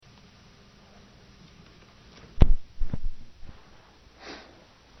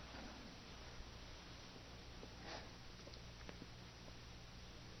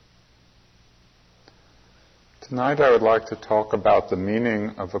Tonight I would like to talk about the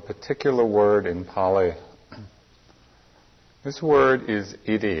meaning of a particular word in Pali. This word is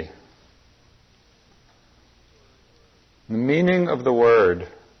Iddhi. The meaning of the word,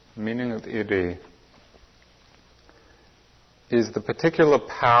 the meaning of Iddhi, is the particular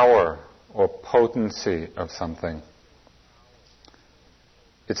power or potency of something.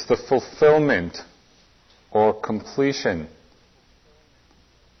 It's the fulfillment or completion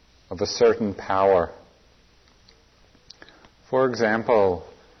of a certain power. For example,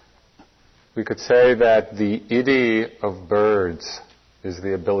 we could say that the Iddhi of birds is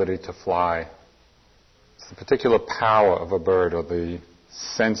the ability to fly. It's the particular power of a bird, or the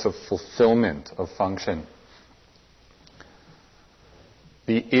sense of fulfillment of function.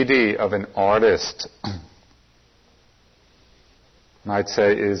 The Iddhi of an artist, might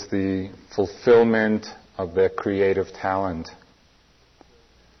say, is the fulfillment of their creative talent.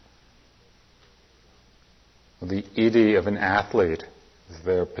 The Iddhi of an athlete is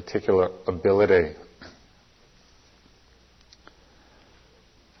their particular ability.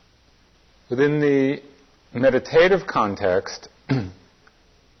 Within the meditative context,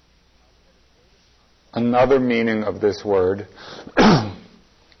 another meaning of this word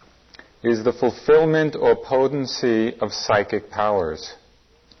is the fulfillment or potency of psychic powers.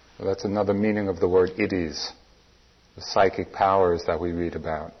 So that's another meaning of the word Iddhis, the psychic powers that we read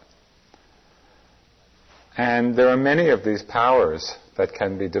about. And there are many of these powers that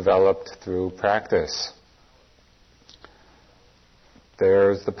can be developed through practice.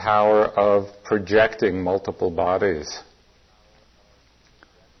 There's the power of projecting multiple bodies.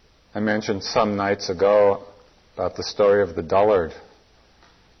 I mentioned some nights ago about the story of the dullard.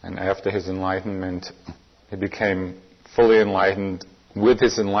 And after his enlightenment, he became fully enlightened. With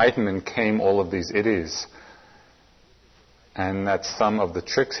his enlightenment came all of these Iddhis. And that some of the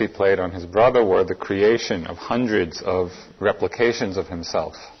tricks he played on his brother were the creation of hundreds of replications of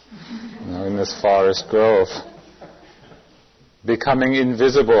himself, in this forest grove. Becoming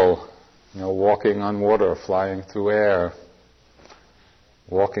invisible, walking on water, flying through air,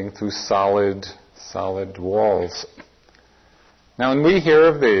 walking through solid walls. Now, when we hear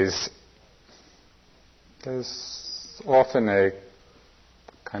of these, there's often a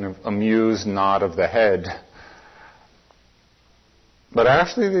kind of amused nod of the head. But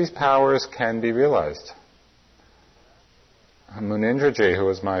actually these powers can be realized. Munindraji, who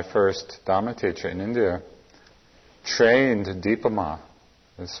was my first Dhamma teacher in India, trained Deepama,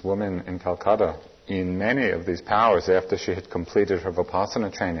 this woman in Calcutta, in many of these powers after she had completed her Vipassana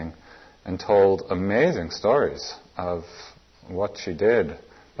training, and told amazing stories of what she did.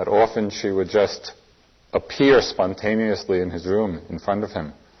 That often she would just appear spontaneously in his room in front of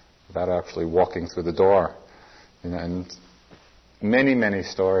him without actually walking through the door. And many, many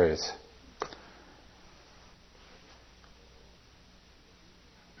stories.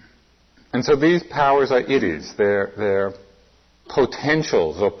 And so these powers are Iddhis. They're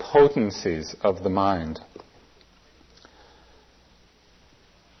potentials or potencies of the mind.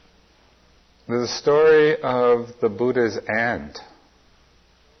 There's a story of the Buddha's aunt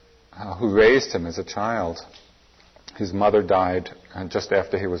who raised him as a child. His mother died just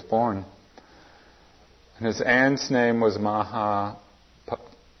after he was born. And his aunt's name was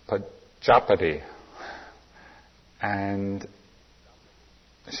Mahapajapati. And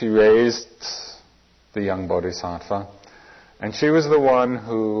she raised the young bodhisattva. And she was the one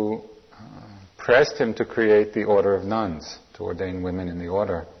who pressed him to create the order of nuns, to ordain women in the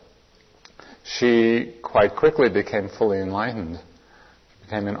order. She quite quickly became fully enlightened. She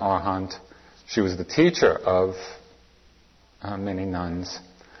became an arhat. She was the teacher of many nuns.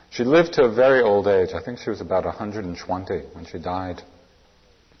 She lived to a very old age. I think she was about 120 when she died.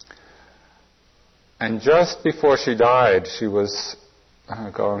 And just before she died, she was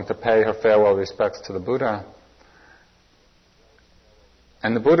going to pay her farewell respects to the Buddha.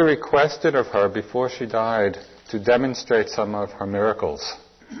 And the Buddha requested of her, before she died, to demonstrate some of her miracles,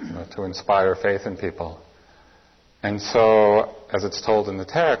 to inspire faith in people. And so, as it's told in the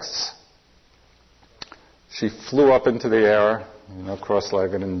texts, she flew up into the air,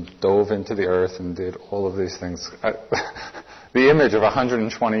 cross-legged, and dove into the earth and did all of these things. The image of a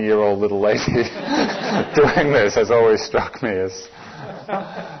 120-year-old little lady doing this has always struck me as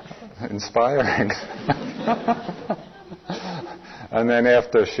inspiring. And then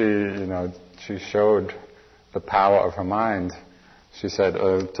after she showed the power of her mind, she said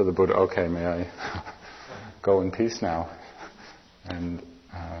to the Buddha, "Okay, may I go in peace now?" And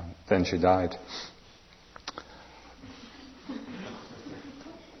then she died.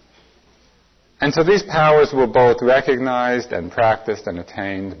 And so these powers were both recognized and practiced and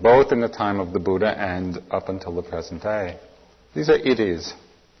attained, both in the time of the Buddha and up until the present day. These are Iddhis.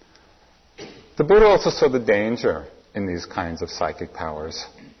 The Buddha also saw the danger in these kinds of psychic powers,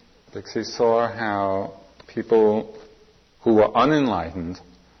 because he saw how people who were unenlightened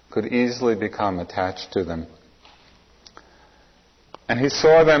could easily become attached to them. And he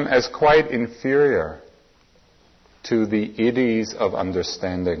saw them as quite inferior to the Iddhis of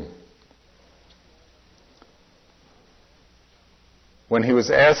understanding. When he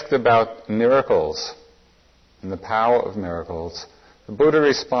was asked about miracles and the power of miracles, the Buddha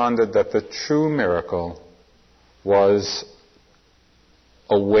responded that the true miracle was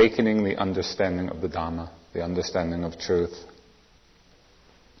awakening the understanding of the Dhamma, the understanding of truth.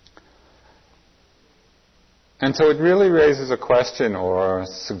 And so it really raises a question or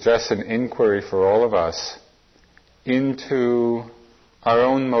suggests an inquiry for all of us into our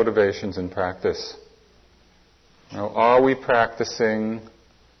own motivations in practice. Are we practicing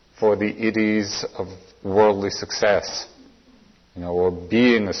for the Iddhis of worldly success, or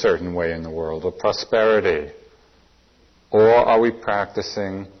being a certain way in the world, or prosperity? Or are we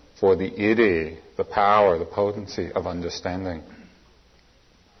practicing for the Iddhi, the power, the potency of understanding?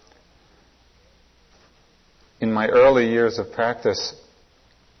 In my early years of practice,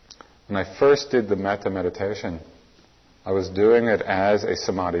 when I first did the metta meditation, I was doing it as a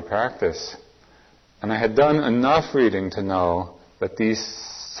samadhi practice. And I had done enough reading to know that these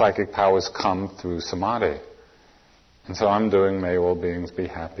psychic powers come through samadhi. And so I'm doing, may all beings be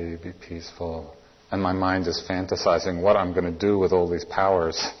happy, be peaceful. And my mind is fantasizing what I'm going to do with all these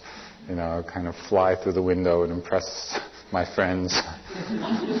powers. Kind of fly through the window and impress my friends.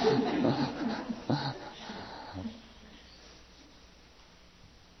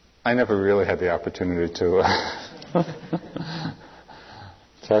 I never really had the opportunity to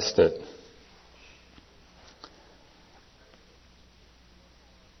test it.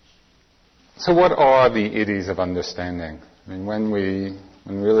 So what are the Iddhis of understanding? When we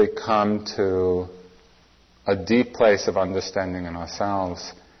really come to a deep place of understanding in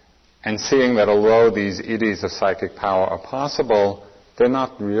ourselves and seeing that although these Iddhis of psychic power are possible, they're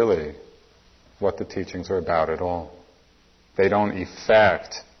not really what the teachings are about at all. They don't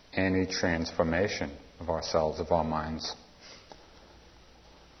effect any transformation of ourselves, of our minds.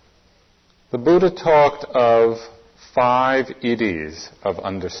 The Buddha talked of 5 Iddhis of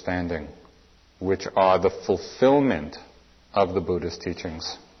understanding, which are the fulfillment of the Buddha's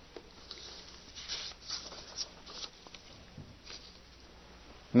teachings.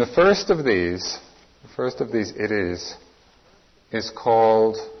 And the first of these Iddhis is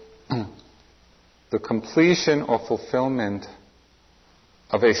called the completion or fulfillment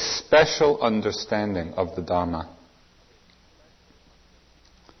of a special understanding of the Dhamma,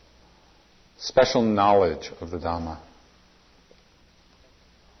 special knowledge of the Dhamma.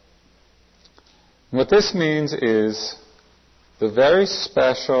 What this means is the very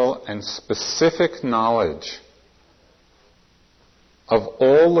special and specific knowledge of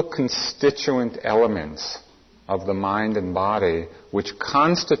all the constituent elements of the mind and body which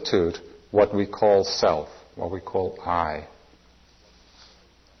constitute what we call self, what we call I.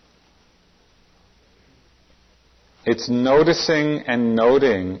 It's noticing and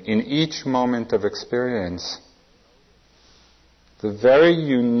noting in each moment of experience the very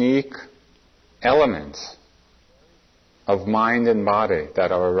unique elements of mind and body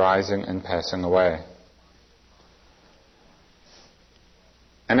that are arising and passing away.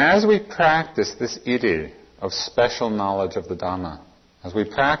 And as we practice this Iddhi of special knowledge of the Dhamma, as we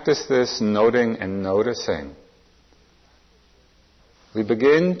practice this noting and noticing, we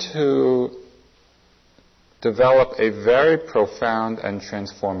begin to develop a very profound and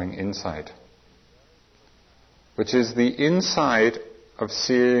transforming insight, which is the insight of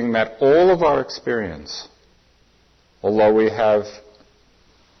seeing that all of our experience, although we have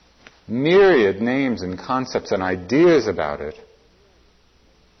myriad names and concepts and ideas about it,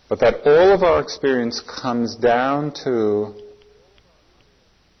 but that all of our experience comes down to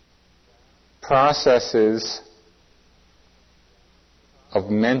processes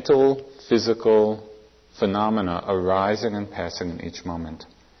of mental, physical phenomena arising and passing in each moment.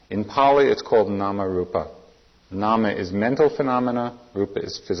 In Pali, it's called nama rupa. Nama is mental phenomena, rupa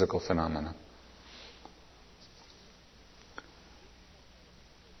is physical phenomena.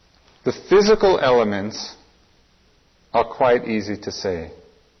 The physical elements are quite easy to see.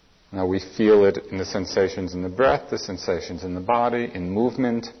 Now we feel it in the sensations in the breath, the sensations in the body, in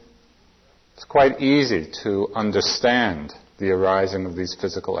movement. It's quite easy to understand the arising of these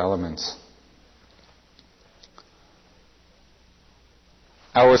physical elements.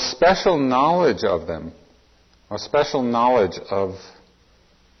 our special knowledge of them, our special knowledge of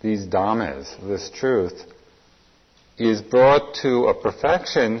these dhammas, this truth, is brought to a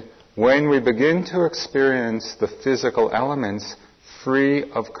perfection when we begin to experience the physical elements free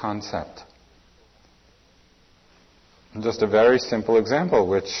of concept. And just a very simple example,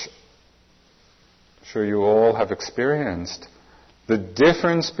 which I'm sure you all have experienced. The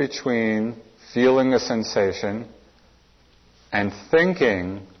difference between feeling a sensation and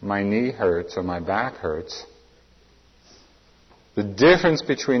thinking my knee hurts or my back hurts, the difference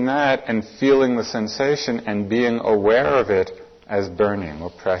between that and feeling the sensation and being aware of it as burning or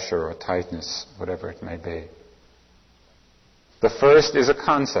pressure or tightness, whatever it may be. The first is a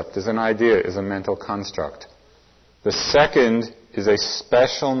concept, is an idea, is a mental construct. The second is a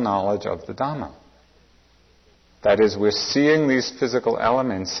special knowledge of the Dhamma. That is, we're seeing these physical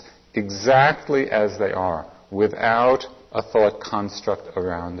elements exactly as they are, without a thought construct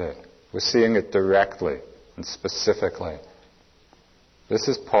around it. We're seeing it directly and specifically. This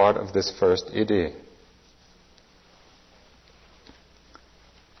is part of this first Iddhi.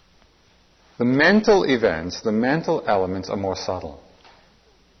 The mental events, the mental elements are more subtle.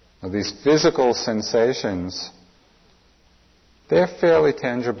 Now, these physical sensations, they're fairly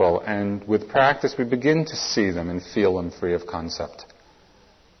tangible, and with practice we begin to see them and feel them free of concept.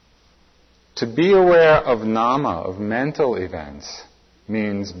 To be aware of nama, of mental events,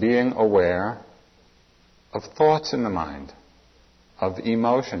 means being aware of thoughts in the mind, of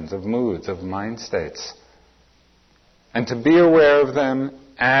emotions, of moods, of mind states. And to be aware of them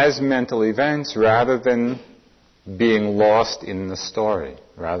as mental events rather than being lost in the story,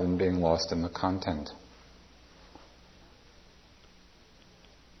 rather than being lost in the content.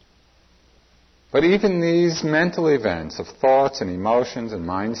 But even these mental events of thoughts and emotions and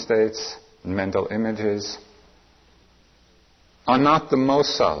mind states and mental images are not the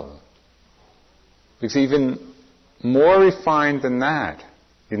most subtle. Because even more refined than that,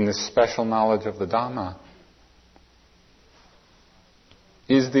 in this special knowledge of the Dhamma,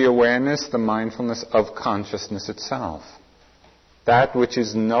 is the awareness, the mindfulness of consciousness itself. That which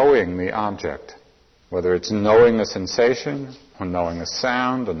is knowing the object, whether it's knowing a sensation, or knowing a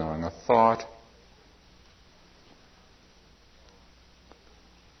sound, or knowing a thought.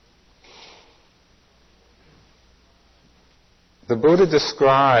 The Buddha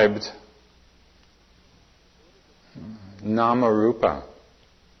described nama-rupa,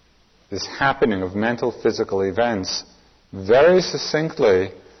 this happening of mental, physical events, very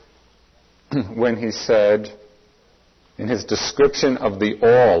succinctly when he said, in his description of the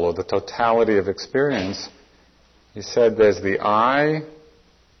all, or the totality of experience, he said there's the eye,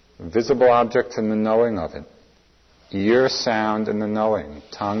 visible object and the knowing of it, ear, sound and the knowing,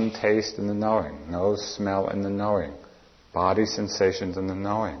 tongue, taste and the knowing, nose, smell and the knowing, body, sensations and the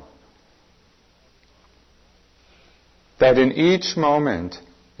knowing. That in each moment,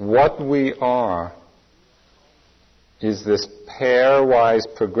 what we are is this pairwise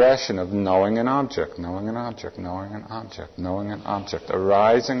progression of knowing an object, knowing an object, knowing an object, knowing an object,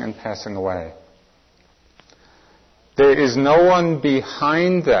 arising and passing away. There is no one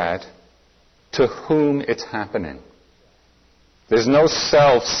behind that to whom it's happening. There's no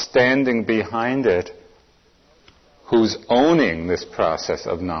self standing behind it who's owning this process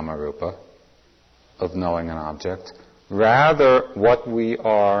of nama-rupa, of knowing an object. Rather, what we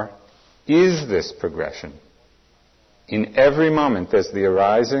are is this progression. In every moment, there's the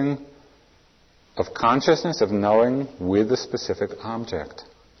arising of consciousness, of knowing with a specific object.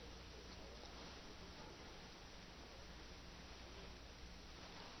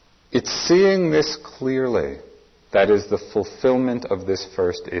 It's seeing this clearly that is the fulfillment of this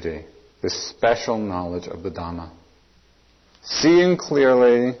first Iddhi, this special knowledge of the Dhamma. Seeing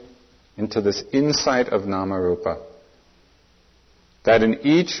clearly into this insight of nama-rupa, that in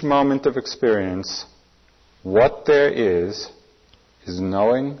each moment of experience, what there is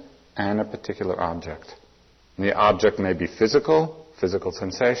knowing and a particular object. And the object may be physical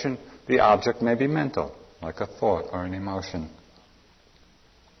sensation. The object may be mental, like a thought or an emotion.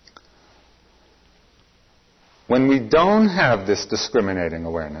 When we don't have this discriminating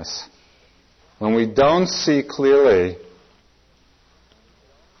awareness, when we don't see clearly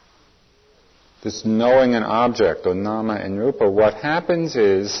this knowing an object or nama and rupa, what happens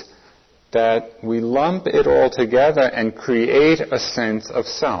is that we lump it all together and create a sense of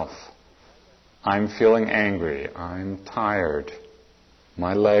self. I'm feeling angry. I'm tired.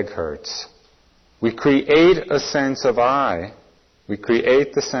 My leg hurts. We create a sense of I. We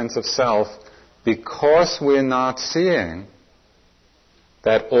create the sense of self because we're not seeing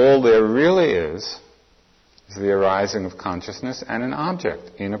that all there really is is the arising of consciousness and an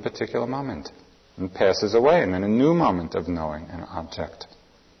object in a particular moment, and passes away, and then a new moment of knowing an object.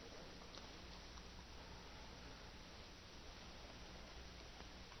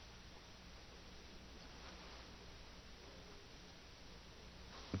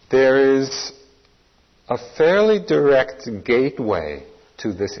 There is a fairly direct gateway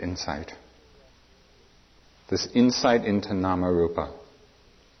to this insight into Namarupa.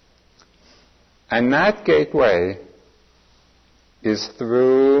 And that gateway is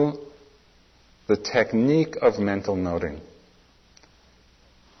through the technique of mental noting.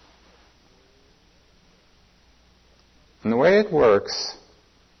 And the way it works,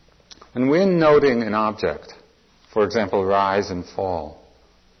 when we're noting an object, for example, rise and fall,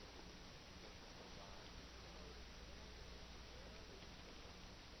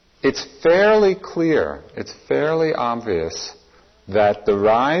 it's fairly clear, it's fairly obvious that the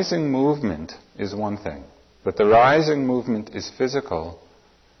rising movement is one thing, that the rising movement is physical,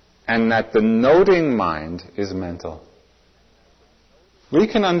 and that the noting mind is mental. We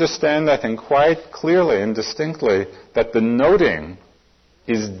can understand, I think, quite clearly and distinctly that the noting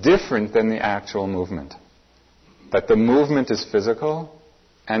is different than the actual movement. That the movement is physical,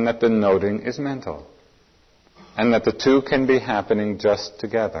 and that the noting is mental. And that the two can be happening just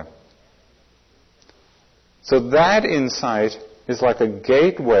together. So that insight is like a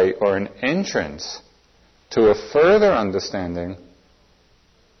gateway or an entrance to a further understanding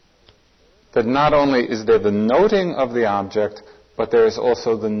that not only is there the noting of the object, but there is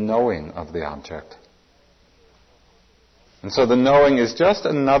also the knowing of the object. And so the knowing is just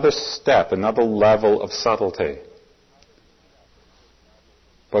another step, another level of subtlety.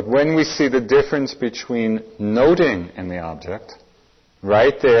 But when we see the difference between noting and the object,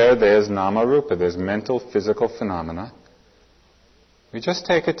 right there's Namarupa, there's mental, physical phenomena. We just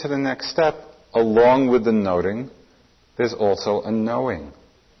take it to the next step. Along with the noting, there's also a knowing.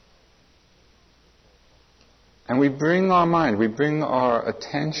 And we bring our mind, we bring our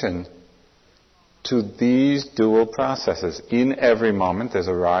attention to these dual processes. In every moment, there's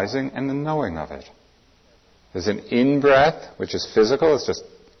a rising and the knowing of it. There's an in-breath, which is physical, it's just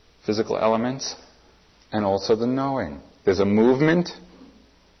physical elements, and also the knowing. There's a movement.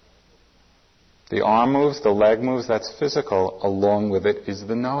 The arm moves, the leg moves, that's physical. Along with it is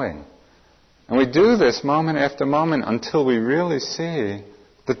the knowing. And we do this moment after moment until we really see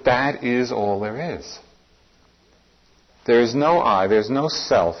that that is all there is. There is no I, there's no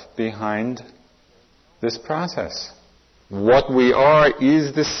self behind this process. What we are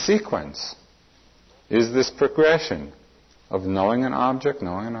is this sequence, is this progression of knowing an object,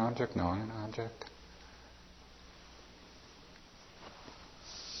 knowing an object, knowing an object.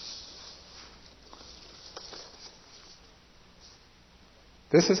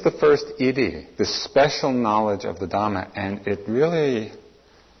 This is the first Iddhi, this special knowledge of the Dhamma, and it really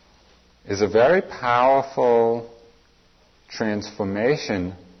is a very powerful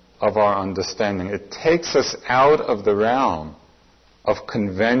transformation of our understanding. It takes us out of the realm of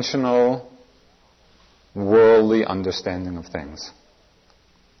conventional, worldly understanding of things.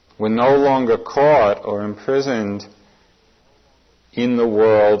 We're no longer caught or imprisoned in the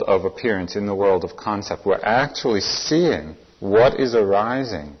world of appearance, in the world of concept. We're actually seeing what is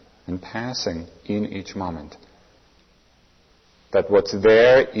arising and passing in each moment. That what's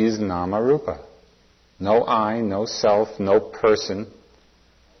there is Namarupa. No I, no self, no person.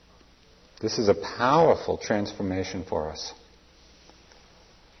 This is a powerful transformation for us.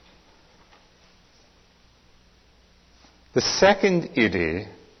 The second Iddhi,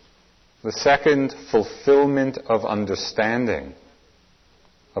 the second fulfillment of understanding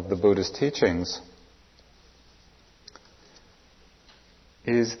of the Buddha's teachings,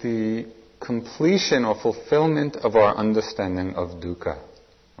 is the completion or fulfillment of our understanding of dukkha,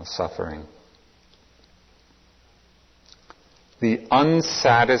 of suffering. The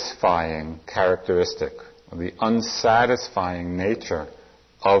unsatisfying characteristic, or the unsatisfying nature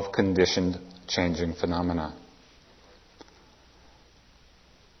of conditioned, changing phenomena.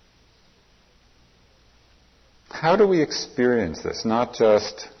 How do we experience this? Not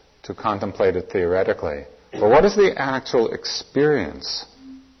just to contemplate it theoretically, but what is the actual experience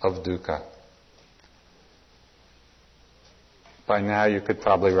of dukkha? By now you could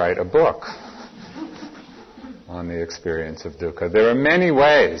probably write a book on the experience of dukkha. There are many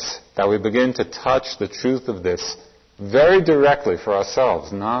ways that we begin to touch the truth of this very directly for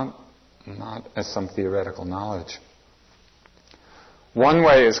ourselves, not as some theoretical knowledge. One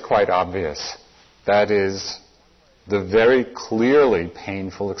way is quite obvious. That is the very clearly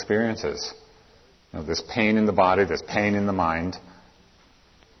painful experiences. There's pain in the body, there's pain in the mind.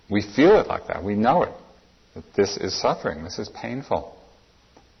 We feel it like that, we know it. that this is suffering, this is painful.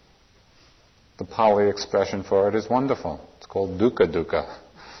 The Pali expression for it is wonderful. It's called dukkha dukkha,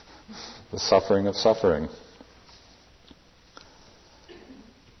 the suffering of suffering.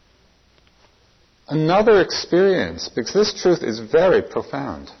 Another experience, because this truth is very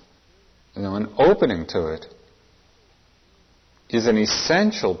profound, an opening to it is an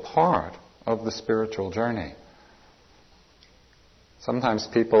essential part of the spiritual journey. Sometimes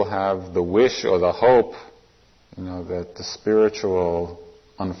people have the wish or the hope, that the spiritual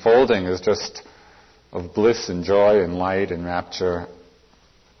unfolding is just of bliss and joy and light and rapture.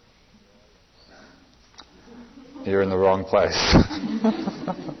 You're in the wrong place.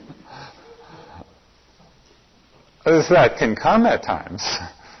 That can come at times.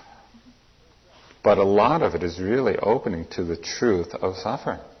 But a lot of it is really opening to the truth of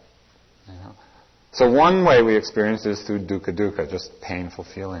suffering. So one way we experience it is through dukkha dukkha, just painful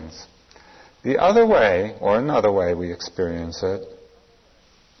feelings. The other way, or another way we experience it,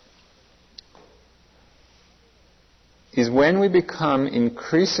 is when we become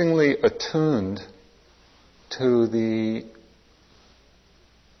increasingly attuned to the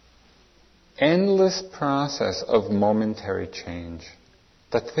endless process of momentary change.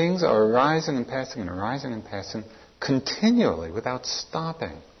 That things are arising and passing continually without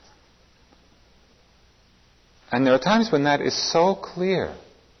stopping. And there are times when that is so clear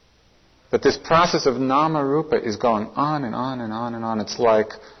that this process of nama-rupa is going on and on and on and on. It's like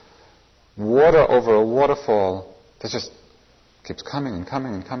water over a waterfall that just keeps coming and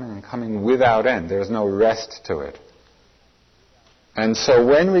coming and coming and coming without end. There's no rest to it. And so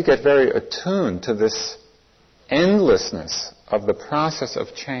when we get very attuned to this endlessness of the process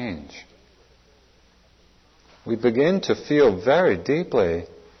of change, we begin to feel very deeply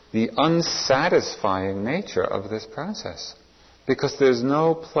the unsatisfying nature of this process, because there's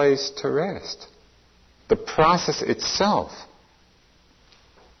no place to rest. The process itself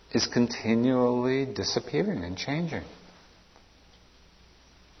is continually disappearing and changing.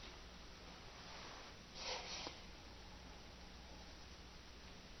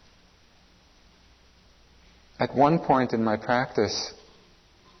 At one point in my practice,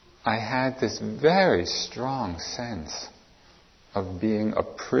 I had this very strong sense of being a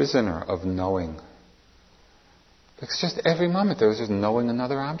prisoner of knowing. Because just every moment there was just knowing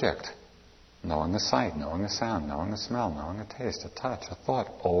another object. Knowing a sight, knowing a sound, knowing a smell, knowing a taste, a touch, a thought,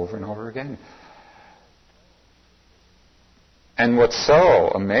 over and over again. And what's so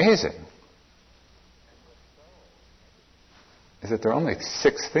amazing is that there are only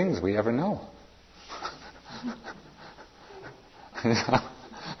 6 things we ever know.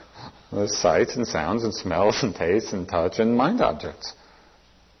 There's sights and sounds and smells and tastes and touch and mind objects.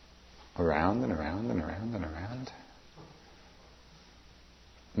 Around and around and around and around.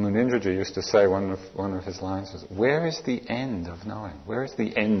 Munindraji used to say, one of his lines was, where is the end of knowing? Where is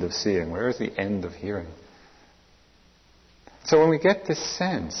the end of seeing? Where is the end of hearing? So when we get this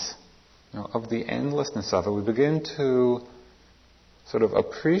sense of the endlessness of it, we begin to sort of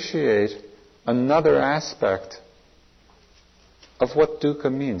appreciate another aspect of what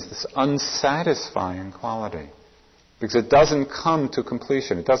dukkha means, this unsatisfying quality. Because it doesn't come to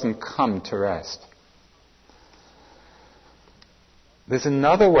completion, it doesn't come to rest. There's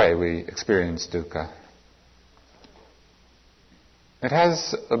another way we experience dukkha. It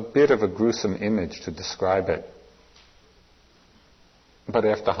has a bit of a gruesome image to describe it. But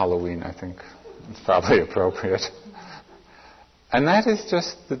after Halloween, I think it's probably appropriate. And that is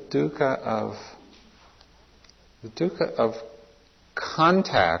just the dukkha of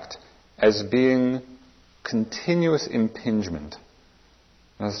contact as being continuous impingement.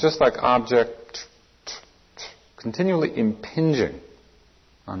 And it's just like object continually impinging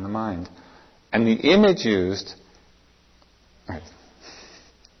on the mind. And the image used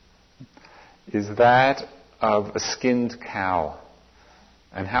is that of a skinned cow.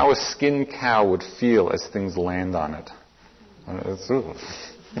 And how a skinned cow would feel as things land on it. It's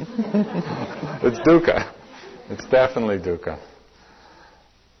dukkha. It's definitely dukkha.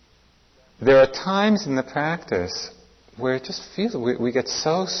 There are times in the practice where it just feels, we get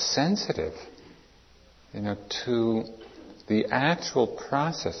so sensitive, to the actual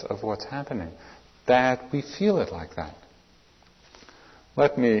process of what's happening, that we feel it like that.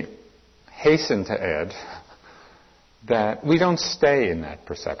 Let me hasten to add that we don't stay in that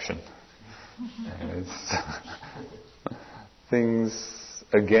perception. Things,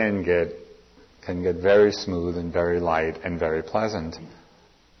 again, can get very smooth and very light and very pleasant.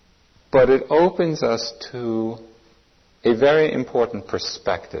 But it opens us to a very important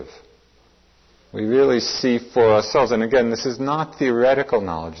perspective. We really see for ourselves, and again, this is not theoretical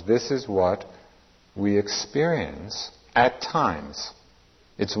knowledge, this is what we experience at times.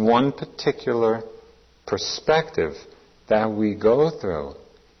 It's one particular perspective that we go through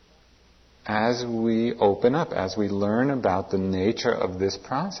as we open up, as we learn about the nature of this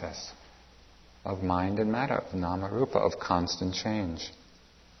process of mind and matter, of nama-rupa, of constant change.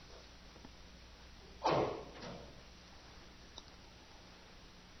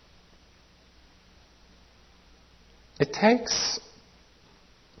 It takes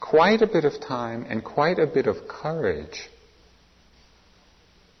quite a bit of time and quite a bit of courage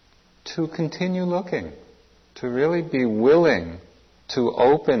to continue looking, to really be willing to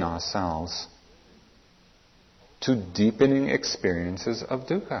open ourselves to deepening experiences of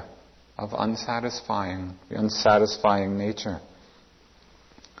dukkha, of the unsatisfying nature.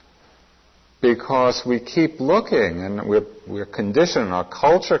 Because we keep looking, and we're conditioned, our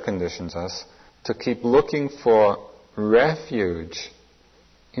culture conditions us to keep looking for refuge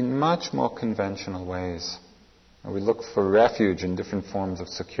in much more conventional ways. We look for refuge in different forms of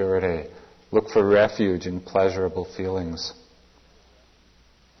security, look for refuge in pleasurable feelings,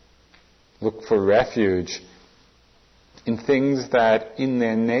 look for refuge in things that in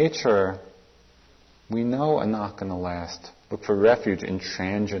their nature we know are not going to last. Look for refuge in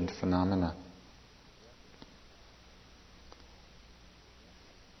transient phenomena.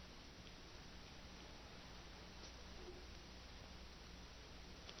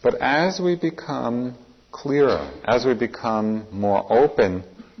 But as we become clearer, as we become more open,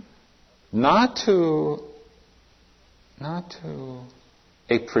 not to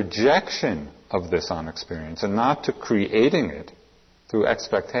a projection of this on experience, and not to creating it through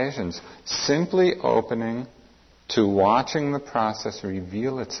expectations, simply opening to watching the process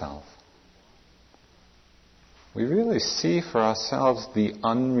reveal itself, we really see for ourselves the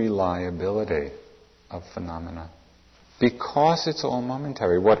unreliability of phenomena. Because it's all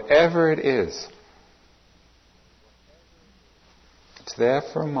momentary, whatever it is, it's there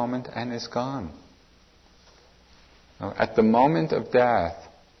for a moment and is gone. Now, at the moment of death,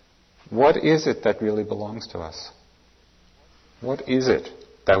 what is it that really belongs to us? What is it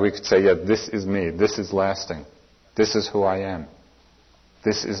that we could say, yeah, this is me, this is lasting, this is who I am,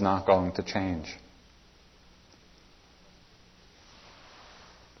 this is not going to change?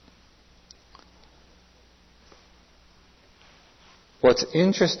 What's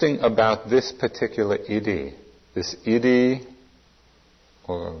interesting about this particular Iddhi, this Iddhi,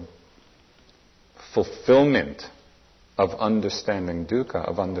 or fulfillment of understanding dukkha,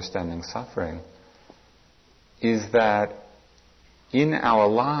 of understanding suffering, is that in our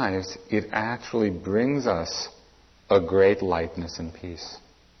lives it actually brings us a great lightness and peace.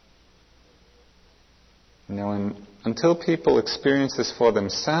 Until people experience this for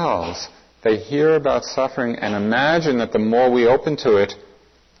themselves, they hear about suffering and imagine that the more we open to it,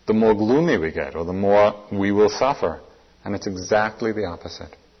 the more gloomy we get, or the more we will suffer. And it's exactly the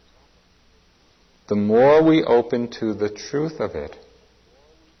opposite. The more we open to the truth of it,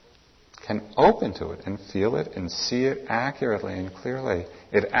 can open to it and feel it and see it accurately and clearly,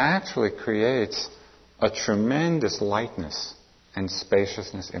 it actually creates a tremendous lightness and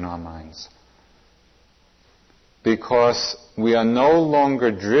spaciousness in our minds. Because we are no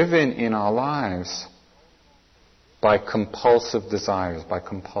longer driven in our lives by compulsive desires, by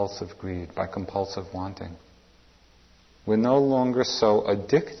compulsive greed, by compulsive wanting. We're no longer so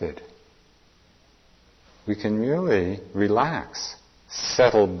addicted. We can really relax,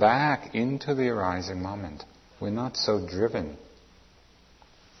 settle back into the arising moment. We're not so driven.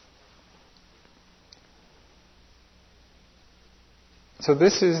 So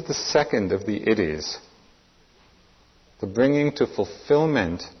this is the second of the Iddhis. The bringing to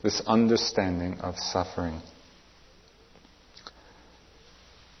fulfillment this understanding of suffering.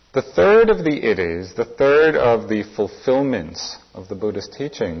 The third of the Iddhis, the third of the fulfillments of the Buddha's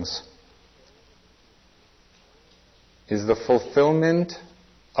teachings, is the fulfillment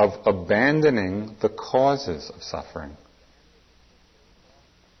of abandoning the causes of suffering.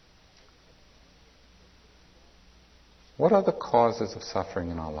 What are the causes of suffering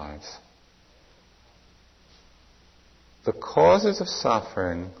in our lives? The causes of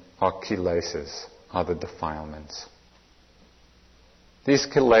suffering are kilesas, are the defilements. These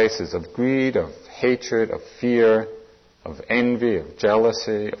kilesas of greed, of hatred, of fear, of envy, of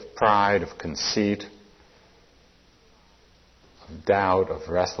jealousy, of pride, of conceit, of doubt, of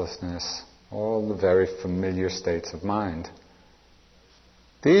restlessness, all the very familiar states of mind.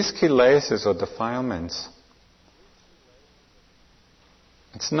 These kilesas or defilements,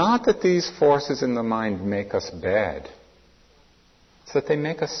 it's not that these forces in the mind make us bad. It's that they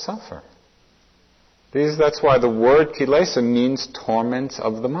make us suffer. That's why the word kilesa means torments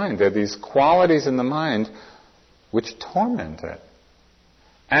of the mind. There are these qualities in the mind which torment it.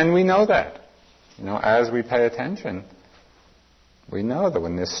 And we know that. As we pay attention, we know that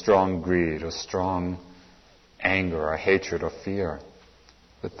when there's strong greed or strong anger or hatred or fear,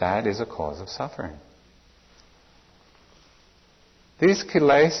 that is a cause of suffering. These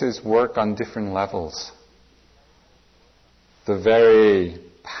kilesas work on different levels. The very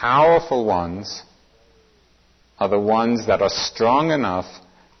powerful ones are the ones that are strong enough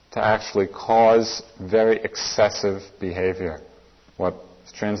to actually cause very excessive behavior. What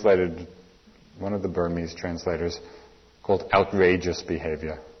is translated, one of the Burmese translators called outrageous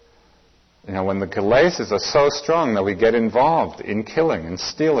behavior. When the kilesas are so strong that we get involved in killing and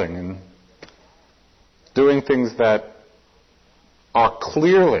stealing and doing things that are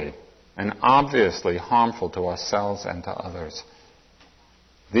clearly and obviously harmful to ourselves and to others.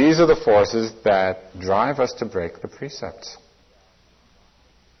 These are the forces that drive us to break the precepts.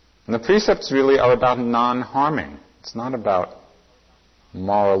 And the precepts really are about non-harming. It's not about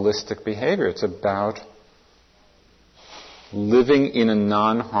moralistic behavior. It's about living in a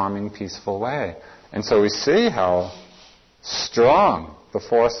non-harming, peaceful way. And so we see how strong the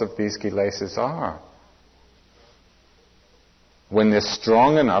force of these kilesas are when they're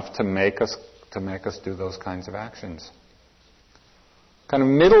strong enough to make us do those kinds of actions. Kind of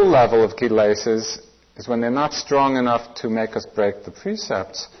middle level of kilesas is when they're not strong enough to make us break the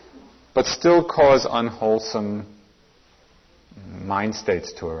precepts, but still cause unwholesome mind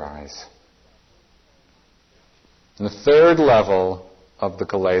states to arise. And the third level of the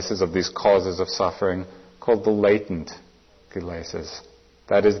kilesas, of these causes of suffering, called the latent kilesas.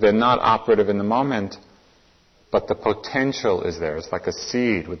 That is, they're not operative in the moment, but the potential is there. It's like a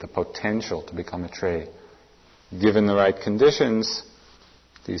seed with the potential to become a tree. Given the right conditions,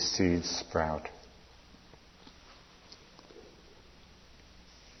 these seeds sprout.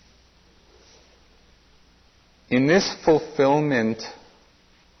 In this fulfillment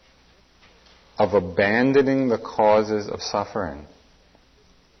of abandoning the causes of suffering,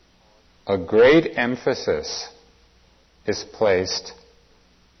 a great emphasis is placed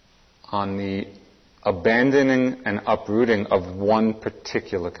on the abandoning and uprooting of one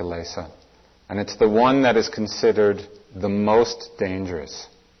particular kilesa. And it's the one that is considered the most dangerous.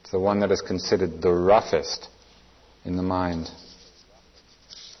 It's the one that is considered the roughest in the mind.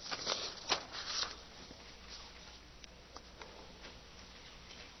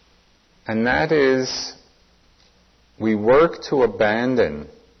 And that is, we work to abandon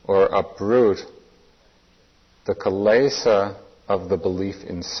or uproot the kilesa of the belief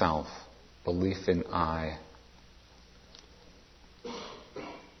in self, belief in I.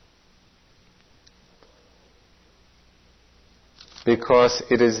 Because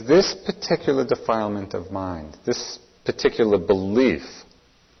it is this particular defilement of mind, this particular belief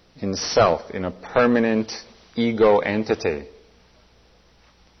in self, in a permanent ego entity,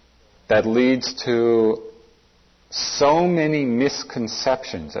 that leads to so many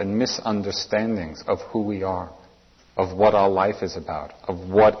misconceptions and misunderstandings of who we are, of what our life is about, of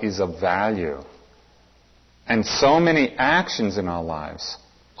what is of value. And so many actions in our lives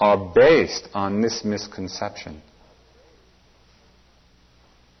are based on this misconception.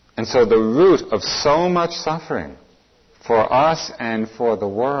 And so the root of so much suffering for us and for the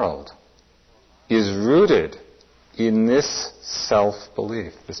world is rooted in this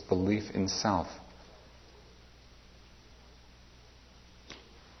self-belief, this belief in self.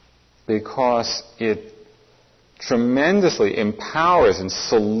 Because it tremendously empowers and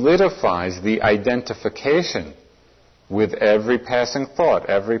solidifies the identification with every passing thought,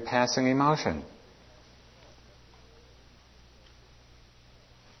 every passing emotion.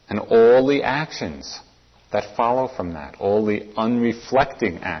 And all the actions that follow from that, all the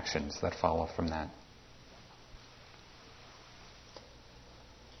unreflecting actions that follow from that.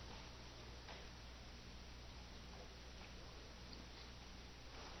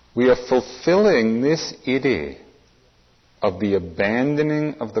 We are fulfilling this Iddhi of the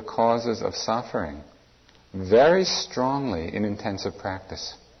abandoning of the causes of suffering very strongly in intensive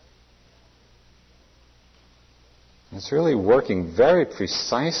practice. It's really working very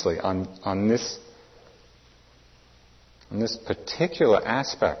precisely on this particular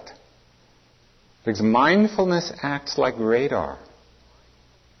aspect. Because mindfulness acts like radar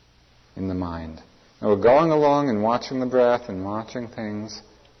in the mind. And we're going along and watching the breath and watching things,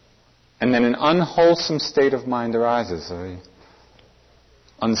 and then an unwholesome state of mind arises, an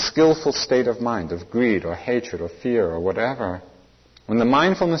unskillful state of mind, of greed or hatred or fear or whatever. When the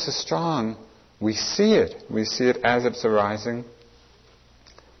mindfulness is strong, we see it. We see it as it's arising.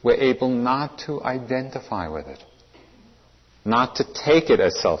 we're able not to identify with it, not to take it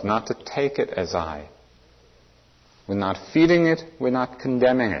as self, not to take it as I. We're not feeding it, we're not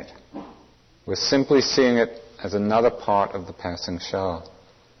condemning it. We're simply seeing it as another part of the passing show.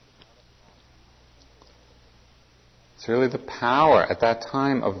 It's really the power at that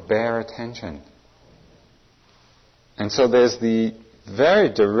time of bare attention. And so there's the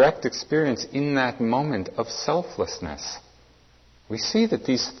very direct experience in that moment of selflessness. We see that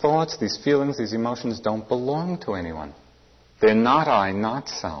these thoughts, these feelings, these emotions don't belong to anyone. They're not I, not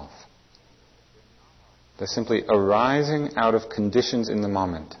self. They're simply arising out of conditions in the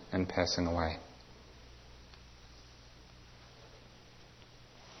moment and passing away.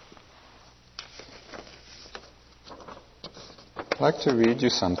 I'd like to read you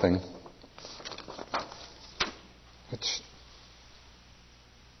something which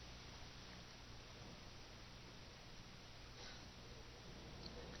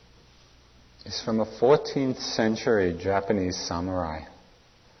is from a 14th century Japanese samurai.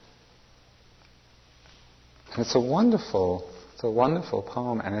 And it's a wonderful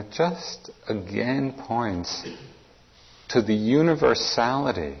poem, and it just again points to the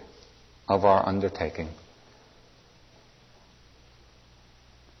universality of our undertaking.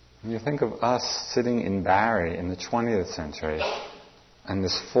 When you think of us sitting in Bari in the 20th century and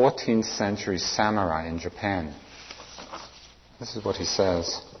this 14th century samurai in Japan, this is what he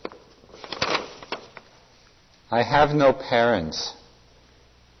says. I have no parents.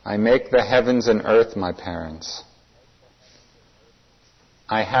 I make the heavens and earth my parents.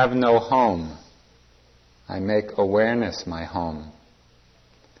 I have no home. I make awareness my home.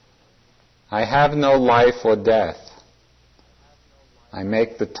 I have no life or death. I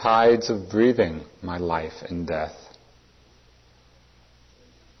make the tides of breathing my life and death.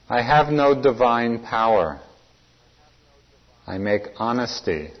 I have no divine power. I make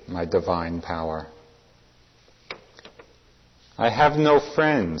honesty my divine power. I have no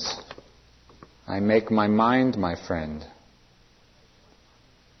friends. I make my mind my friend.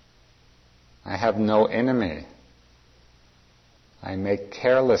 I have no enemy. I make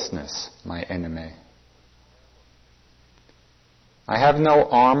carelessness my enemy. I have no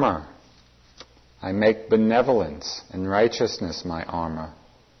armor. I make benevolence and righteousness my armor.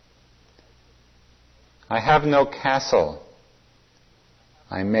 I have no castle.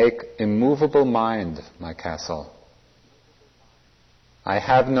 I make immovable mind my castle. I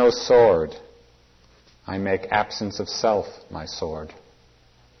have no sword. I make absence of self my sword.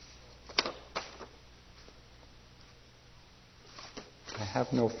 I have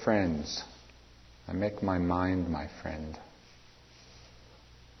no friends. I make my mind my friend.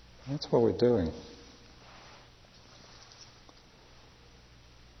 That's what we're doing.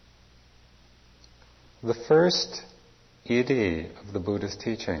 The first Iddhis of the Buddha's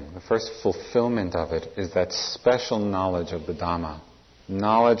teaching, the first fulfillment of it, is that special knowledge of the Dhamma,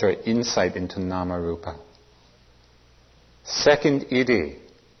 knowledge or insight into Nama-rupa. Second Iddhis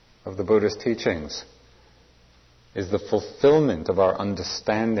of the Buddha's teachings is the fulfillment of our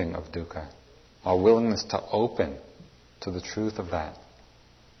understanding of dukkha, our willingness to open to the truth of that.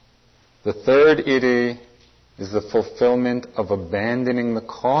 The third Iddhis is the fulfillment of abandoning the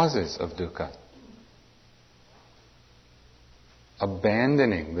causes of dukkha,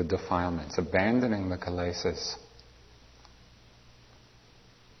 abandoning the defilements, abandoning the kilesas.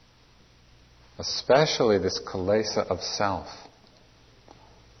 Especially this kilesa of self.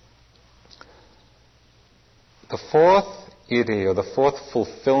 The fourth Iddhis, or the fourth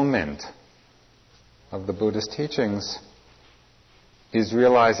fulfillment of the Buddha's teachings, is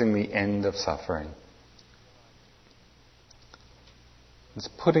realizing the end of suffering. It's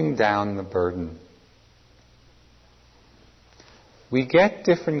putting down the burden. We get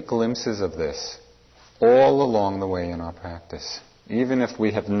different glimpses of this all along the way in our practice, even if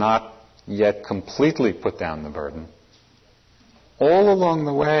we have not yet completely put down the burden. All along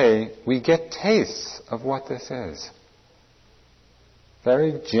the way, we get tastes of what this is.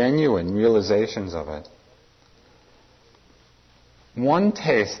 Very genuine realizations of it. One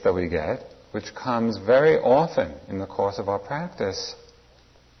taste that we get, which comes very often in the course of our practice,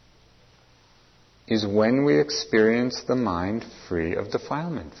 is when we experience the mind free of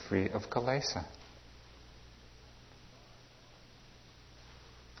defilement, free of kilesa.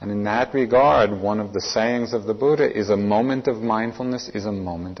 And in that regard, one of the sayings of the Buddha is a moment of mindfulness is a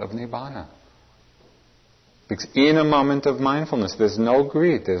moment of nibbana. Because in a moment of mindfulness, there's no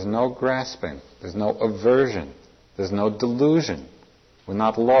greed, there's no grasping, there's no aversion, there's no delusion. We're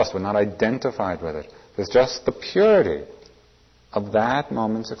not lost, we're not identified with it. There's just the purity of that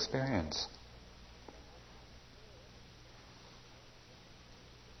moment's experience.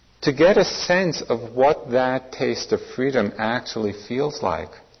 to get a sense of what that taste of freedom actually feels like,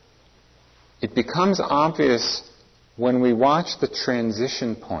 it becomes obvious when we watch the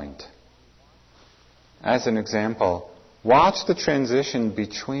transition point. As an example, watch the transition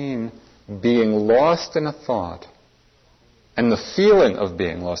between being lost in a thought and the feeling of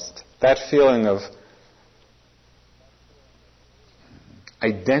being lost, that feeling of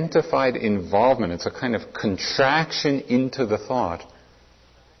identified involvement. It's a kind of contraction into the thought.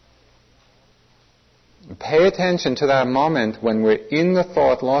 Pay attention to that moment when we're in the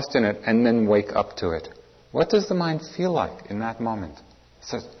thought, lost in it, and then wake up to it. What does the mind feel like in that moment?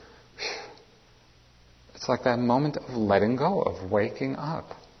 It's like that moment of letting go, of waking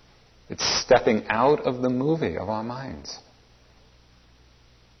up. It's stepping out of the movie of our minds.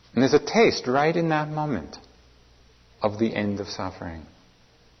 And there's a taste right in that moment of the end of suffering.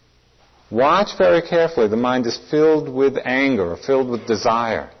 Watch very carefully. The mind is filled with anger or filled with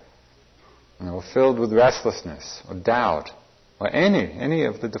desire, or filled with restlessness or doubt, or any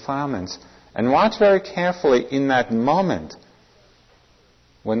of the defilements. And watch very carefully in that moment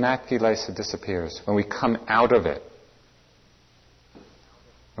when that kilesa disappears, when we come out of it.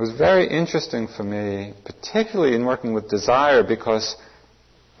 It was very interesting for me, particularly in working with desire, because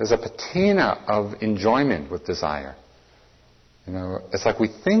there's a patina of enjoyment with desire. It's like we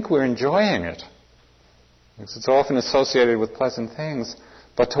think we're enjoying it, because it's often associated with pleasant things.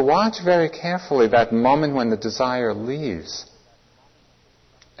 But to watch very carefully that moment when the desire leaves,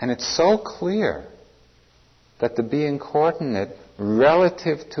 and it's so clear that the being caught in it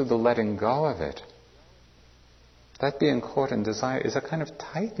relative to the letting go of it, that being caught in desire is a kind of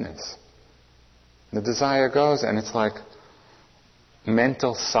tightness. The desire goes, and it's like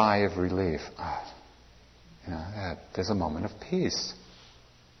mental sigh of relief. There's a moment of peace.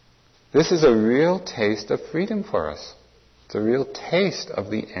 This is a real taste of freedom for us. It's a real taste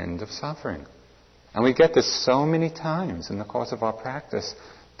of the end of suffering. And we get this so many times in the course of our practice.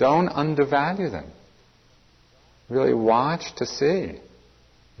 Don't undervalue them. Really watch to see,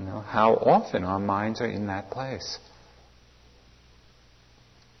 how often our minds are in that place.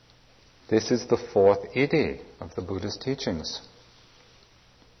 This is the fourth Iddhi of the Buddha's teachings.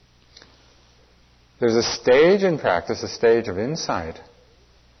 There's a stage in practice, a stage of insight,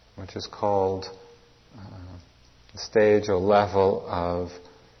 which is called a stage or level of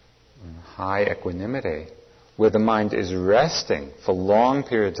high equanimity, where the mind is resting for long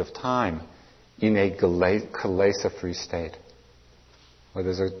periods of time in a kilesa-free state, where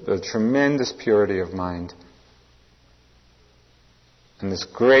there's a tremendous purity of mind and this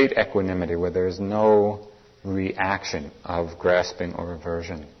great equanimity where there is no reaction of grasping or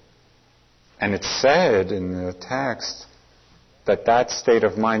aversion. And it's said in the text that that state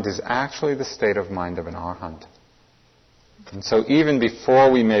of mind is actually the state of mind of an arhat. And so even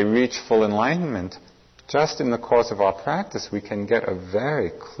before we may reach full enlightenment, just in the course of our practice, we can get a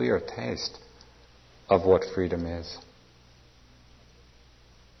very clear taste of what freedom is,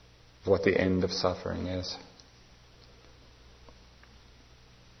 what the end of suffering is.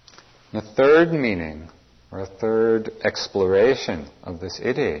 And a third meaning, or a third exploration of this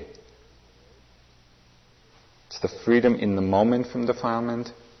Iddhi, it's the freedom in the moment from defilement.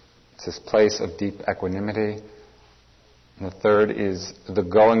 It's this place of deep equanimity. And the third is the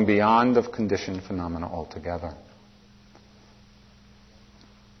going beyond of conditioned phenomena altogether.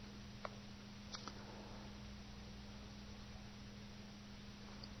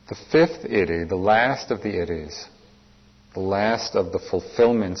 The fifth Iddhi, the last of the Iddhis, the last of the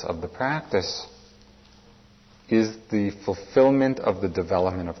fulfillments of the practice, is the fulfillment of the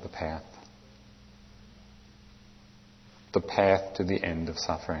development of the path. The path to the end of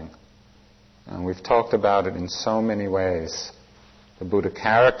suffering. And we've talked about it in so many ways. The Buddha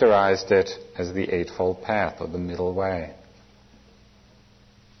characterized it as the Eightfold Path, or the middle way.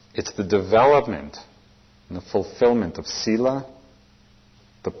 It's the development and the fulfillment of sila,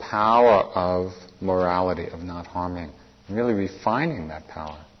 the power of morality, of not harming, and really refining that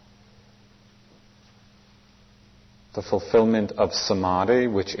power. The fulfillment of samadhi,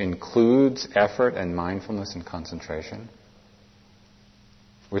 which includes effort and mindfulness and concentration,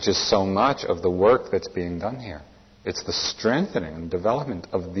 which is so much of the work that's being done here. It's the strengthening and development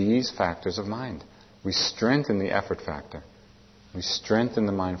of these factors of mind. We strengthen the effort factor. We strengthen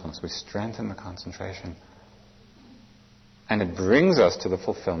the mindfulness. We strengthen the concentration. And it brings us to the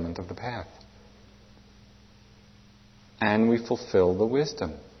fulfillment of the path. And we fulfill the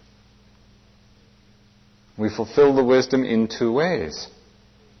wisdom. We fulfill the wisdom in two ways.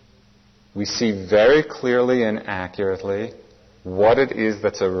 We see very clearly and accurately what it is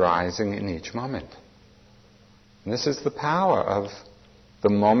that's arising in each moment. And this is the power of the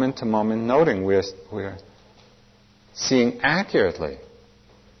moment-to-moment noting. We're seeing accurately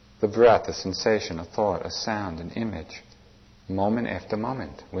the breath, a sensation, a thought, a sound, an image, moment after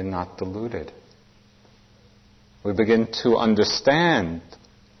moment. We're not deluded. We begin to understand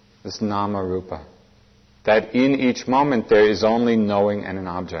this nama-rupa, that in each moment there is only knowing and an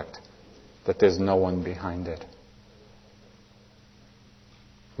object, that there's no one behind it.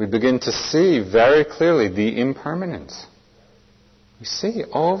 We begin to see very clearly the impermanence. We see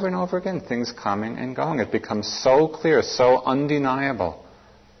over and over again things coming and going. It becomes so clear, so undeniable.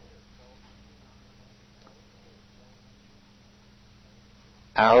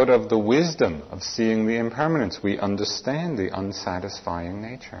 Out of the wisdom of seeing the impermanence, we understand the unsatisfying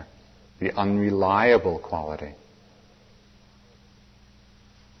nature, the unreliable quality.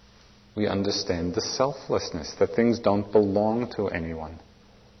 We understand the selflessness, that things don't belong to anyone.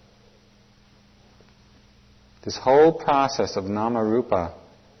 This whole process of nama-rupa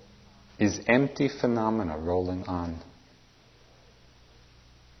is empty phenomena rolling on.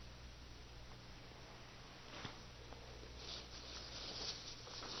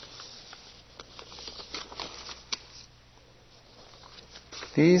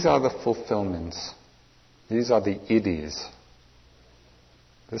 These are the fulfillments. These are the Iddhis.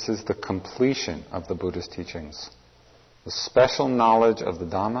 This is the completion of the Buddha's teachings. The special knowledge of the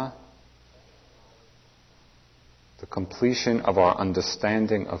Dhamma, the completion of our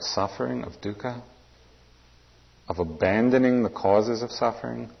understanding of suffering, of dukkha, of abandoning the causes of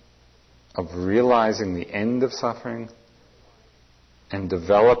suffering, of realizing the end of suffering, and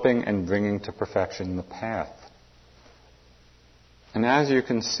developing and bringing to perfection the path. And as you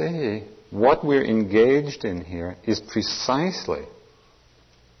can see, what we're engaged in here is precisely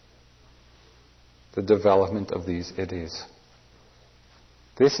the development of these Iddhis.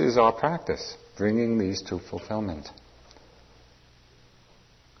 This is our practice, bringing these to fulfillment.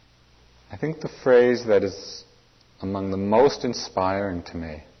 I think the phrase that is among the most inspiring to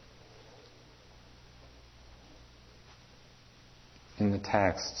me in the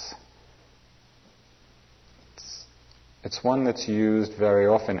texts, it's one that's used very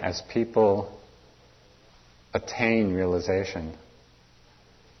often as people attain realization.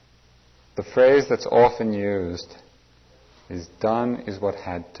 The phrase that's often used is, "Done is what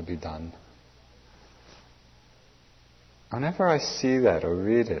had to be done." Whenever I see that or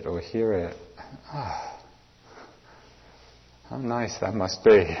read it or hear it, how nice that must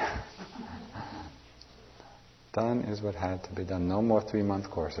be. Done is what had to be done. No more 3-month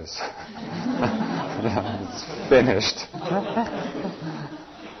courses. It's finished.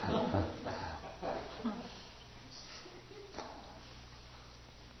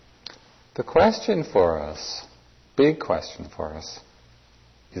 The question for us, big question for us,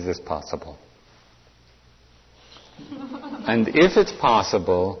 is this possible? And if it's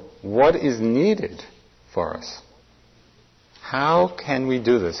possible, what is needed for us? How can we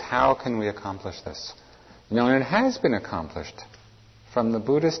do this? How can we accomplish this? And it has been accomplished. From the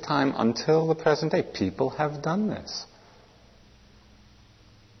Buddha's time until the present day, people have done this.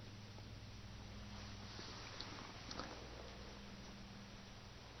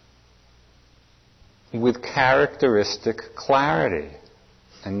 With characteristic clarity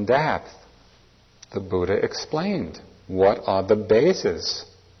and depth, the Buddha explained what are the bases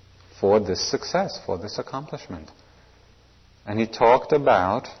for this success, for this accomplishment. And he talked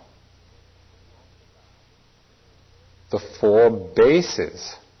about the 4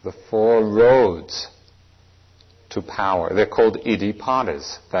 bases, the 4 roads to power. They're called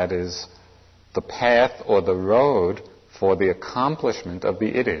Iddhipadas. That is, the path or the road for the accomplishment of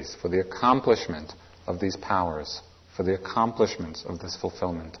the Iddhis, for the accomplishment of these powers, for the accomplishments of this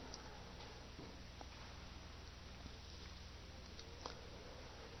fulfillment.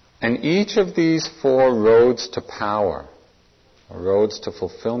 And each of these 4 roads to power, or roads to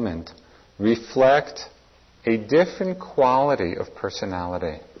fulfillment, reflect a different quality of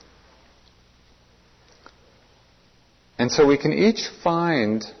personality. And so we can each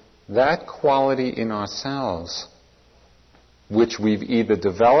find that quality in ourselves which we've either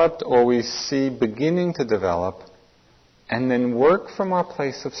developed or we see beginning to develop, and then work from our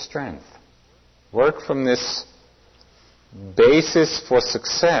place of strength. Work from this basis for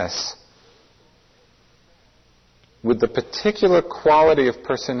success with the particular quality of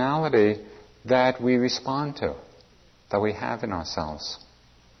personality that we respond to, that we have in ourselves.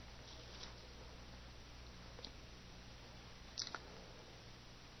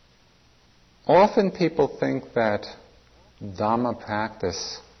 Often people think that Dhamma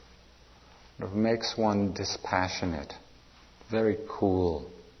practice makes one dispassionate, very cool,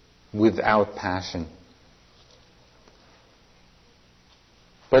 without passion.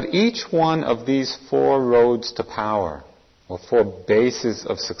 But each one of these 4 roads to power, or 4 bases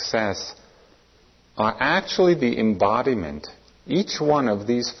of success, are actually the embodiment. Each one of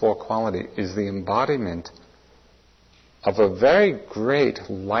these 4 qualities is the embodiment of a very great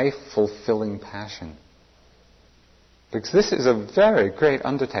life-fulfilling passion. Because this is a very great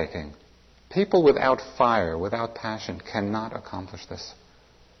undertaking. People without fire, without passion, cannot accomplish this.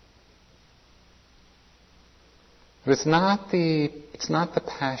 But it's not the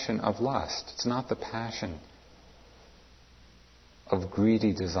passion of lust. It's not the passion of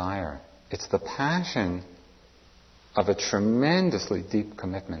greedy desire. It's the passion of a tremendously deep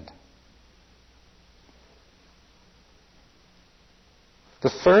commitment.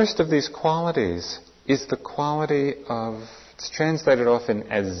 The first of these qualities is the quality of, it's translated often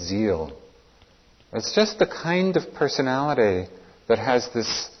as zeal. It's just the kind of personality that has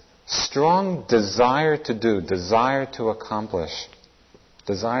this strong desire to do, desire to accomplish,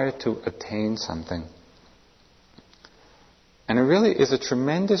 desire to attain something. And it really is a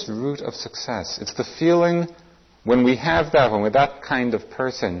tremendous root of success. It's the feeling, when we have that, when we're that kind of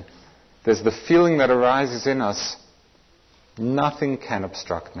person, there's the feeling that arises in us, nothing can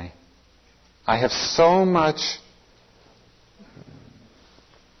obstruct me. I have so much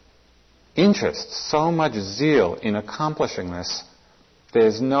interest, so much zeal in accomplishing this,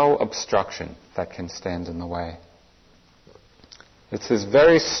 there's no obstruction that can stand in the way. It's this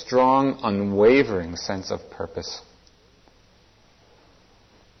very strong, unwavering sense of purpose.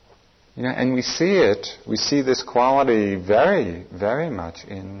 And we see this quality very, very much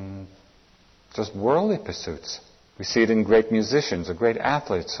in just worldly pursuits. We see it in great musicians or great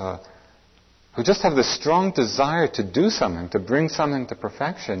athletes who just have this strong desire to do something, to bring something to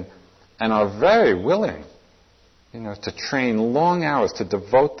perfection, and are very willing, to train long hours, to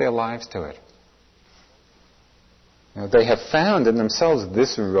devote their lives to it. They have found in themselves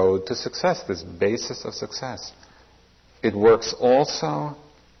this road to success, this basis of success. It works also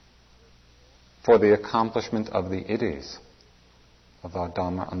for the accomplishment of the Iddhis, of our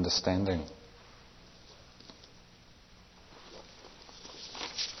Dharma understanding.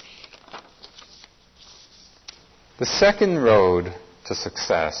 The second road to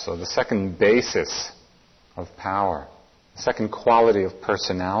success, or the second basis of power, the second quality of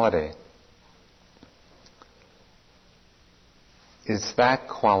personality, is that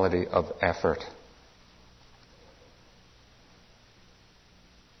quality of effort.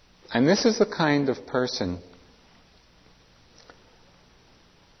 And this is the kind of person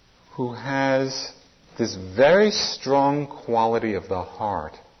who has this very strong quality of the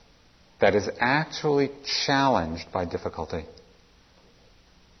heart that is actually challenged by difficulty.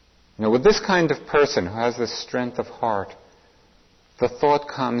 With this kind of person who has this strength of heart, the thought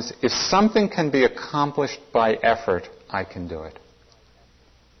comes, if something can be accomplished by effort, I can do it.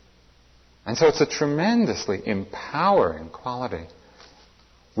 And so it's a tremendously empowering quality.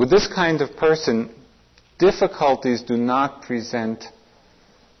 With this kind of person, difficulties do not present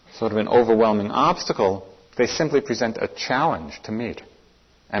sort of an overwhelming obstacle. They simply present a challenge to meet.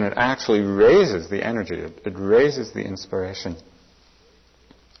 And it actually raises the energy. It raises the inspiration.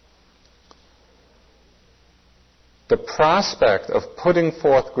 The prospect of putting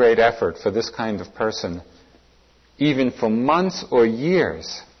forth great effort for this kind of person, even for months or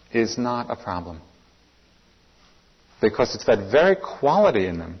years, is not a problem. Because it's that very quality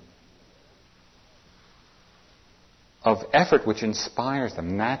in them of effort which inspires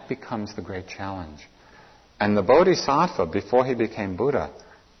them. That becomes the great challenge. And the Bodhisattva, before he became Buddha,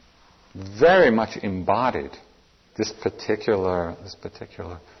 very much embodied this particular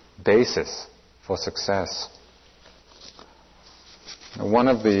basis for success. One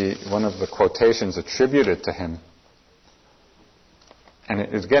of the quotations attributed to him, and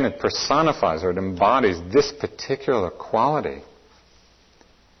it personifies or it embodies this particular quality.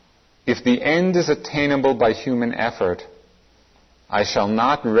 If the end is attainable by human effort, I shall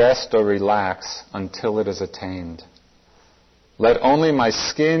not rest or relax until it is attained. Let only my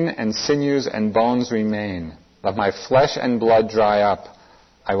skin and sinews and bones remain. Let my flesh and blood dry up.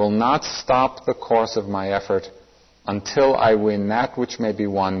 I will not stop the course of my effort until I win that which may be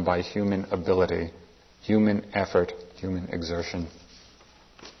won by human ability, human effort, human exertion.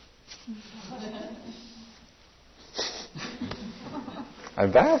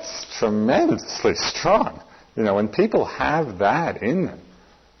 And that's tremendously strong. When people have that in them,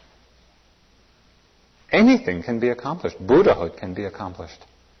 anything can be accomplished. Buddhahood can be accomplished.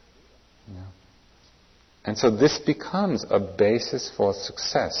 And so this becomes a basis for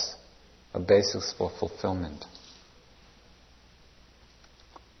success, a basis for fulfillment.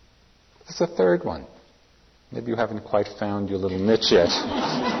 There's a third one. Maybe you haven't quite found your little niche yet.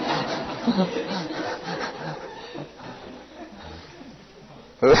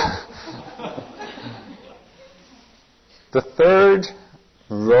 The third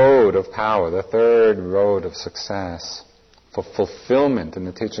road of power, the third road of success for fulfillment in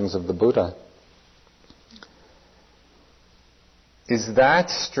the teachings of the Buddha is that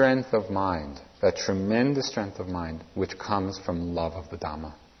strength of mind, that tremendous strength of mind which comes from love of the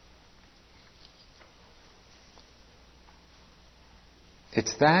Dhamma.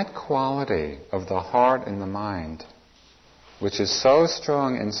 It's that quality of the heart and the mind which is so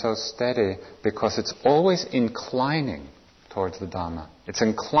strong and so steady because it's always inclining towards the Dhamma. It's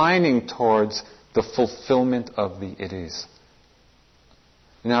inclining towards the fulfillment of the Iddhis.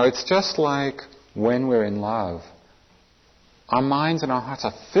 Now, it's just like when we're in love, our minds and our hearts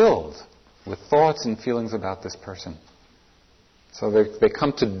are filled with thoughts and feelings about this person. So they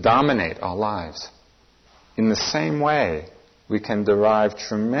come to dominate our lives. In the same way, we can derive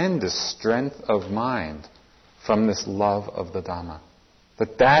tremendous strength of mind from this love of the Dhamma.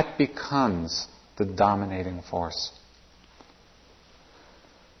 That becomes the dominating force.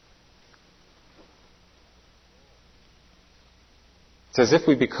 It's as if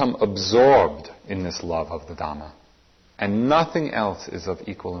we become absorbed in this love of the Dhamma, and nothing else is of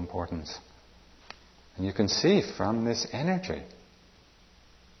equal importance. And you can see from this energy,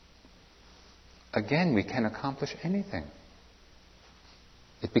 again, we can accomplish anything.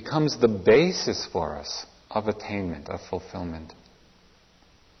 It becomes the basis for us of attainment, of fulfillment.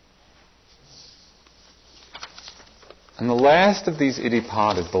 And the last of these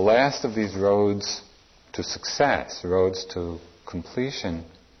iddhipadas, the last of these roads to success, roads to completion,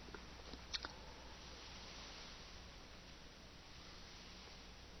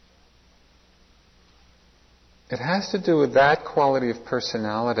 it has to do with that quality of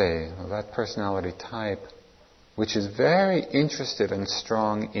personality, or that personality type, which is very interested and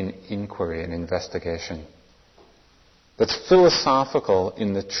strong in inquiry and investigation. That's philosophical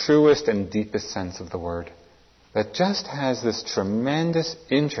in the truest and deepest sense of the word. That just has this tremendous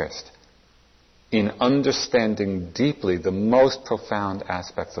interest in understanding deeply the most profound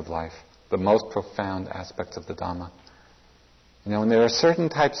aspects of life, the most profound aspects of the Dhamma. And there are certain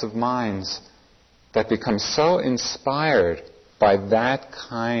types of minds that become so inspired by that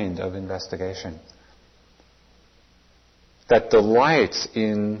kind of investigation, that delights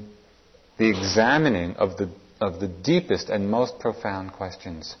in the examining of the deepest and most profound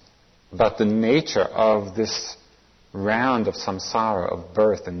questions about the nature of this round of samsara, of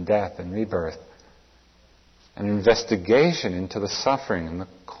birth and death and rebirth, an investigation into the suffering and the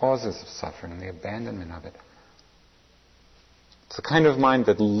causes of suffering and the abandonment of it. It's the kind of mind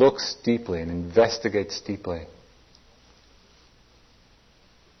that looks deeply and investigates deeply.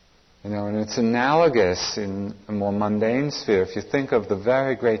 And it's analogous in a more mundane sphere. If you think of the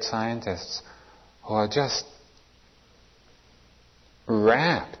very great scientists who are just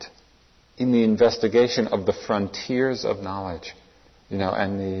wrapped in the investigation of the frontiers of knowledge,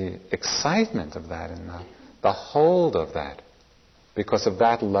 and the excitement of that and the hold of that because of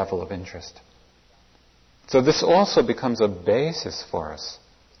that level of interest. So this also becomes a basis for us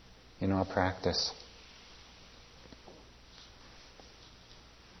in our practice.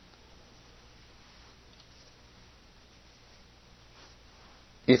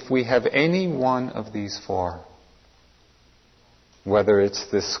 If we have any one of these four, whether it's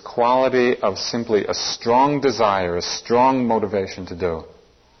this quality of simply a strong desire, a strong motivation to do,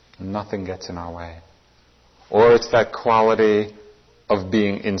 nothing gets in our way, or it's that quality of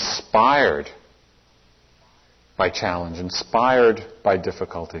being inspired by challenge, inspired by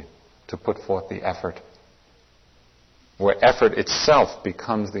difficulty, to put forth the effort, where effort itself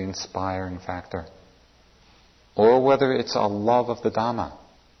becomes the inspiring factor, or whether it's a love of the Dhamma.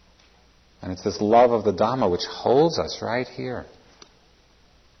 And it's this love of the Dhamma which holds us right here.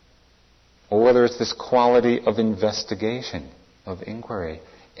 Or whether it's this quality of investigation, of inquiry.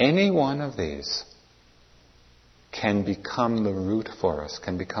 Any one of these can become the root for us,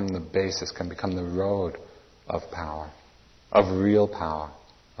 can become the basis, can become the road of power, of real power,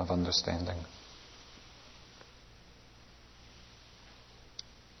 of understanding.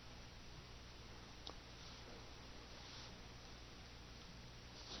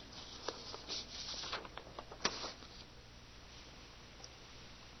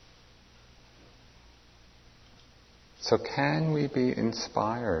 So can we be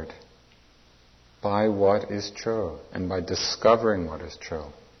inspired by what is true and by discovering what is true?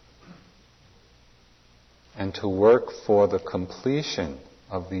 And to work for the completion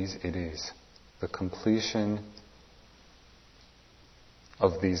of these iddhis, the completion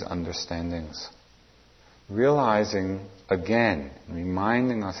of these understandings. realizing again,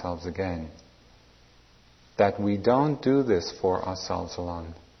 reminding ourselves again, that we don't do this for ourselves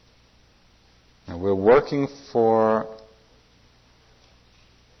alone. Now, we're working for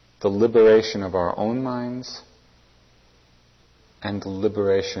the liberation of our own minds and the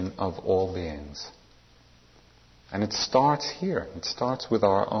liberation of all beings. And it starts here. It starts with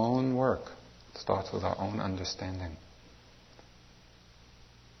our own work. It starts with our own understanding.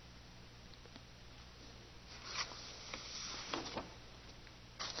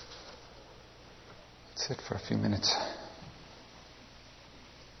 Let's sit for a few minutes.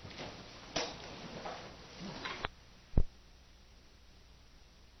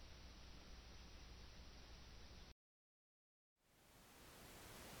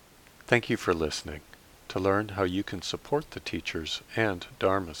 Thank you for listening. To learn how you can support the teachers and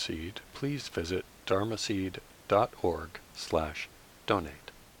Dharma Seed, please visit dharmaseed.org/donate.